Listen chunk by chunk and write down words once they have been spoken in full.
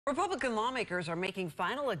Republican lawmakers are making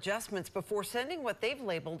final adjustments before sending what they've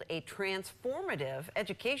labeled a transformative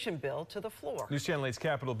education bill to the floor. News Channel 8's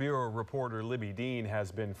Capitol Bureau reporter Libby Dean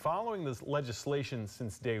has been following this legislation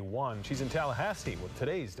since day one. She's in Tallahassee with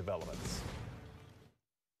today's developments.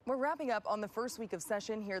 We're wrapping up on the first week of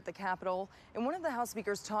session here at the Capitol, and one of the House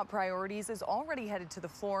Speaker's top priorities is already headed to the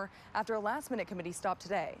floor after a last-minute committee stop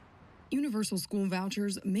today. Universal school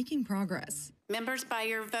vouchers making progress. Members, by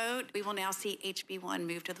your vote, we will now see HB1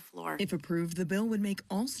 move to the floor. If approved, the bill would make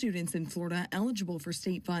all students in Florida eligible for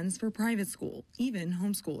state funds for private school, even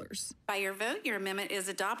homeschoolers. By your vote, your amendment is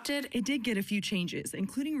adopted. It did get a few changes,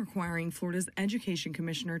 including requiring Florida's Education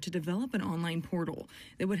Commissioner to develop an online portal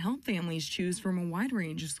that would help families choose from a wide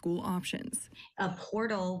range of school options. A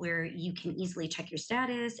portal where you can easily check your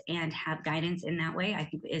status and have guidance in that way, I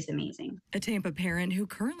think is amazing. A Tampa parent who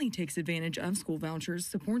currently takes advantage of school vouchers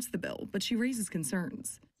supports the bill, but she raises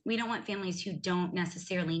concerns. We don't want families who don't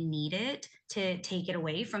necessarily need it to take it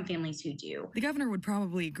away from families who do. The governor would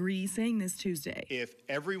probably agree, saying this Tuesday. If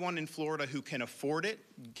everyone in Florida who can afford it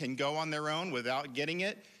can go on their own without getting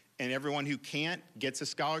it, and everyone who can't gets a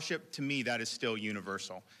scholarship, to me, that is still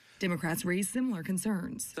universal. Democrats raised similar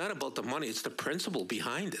concerns. It's not about the money, it's the principle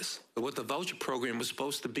behind this, what the voucher program was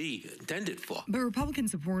supposed to be intended for. But Republican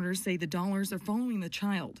supporters say the dollars are following the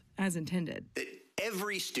child as intended.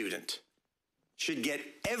 Every student should get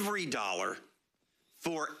every dollar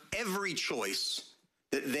for every choice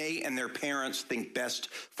that they and their parents think best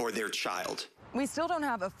for their child. We still don't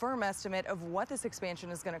have a firm estimate of what this expansion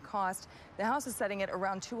is going to cost. The House is setting it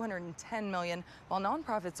around $210 million, while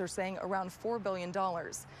nonprofits are saying around $4 billion.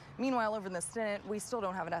 Meanwhile, over in the Senate, we still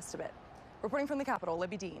don't have an estimate. Reporting from the Capitol,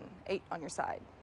 Libby Dean, 8 on your side.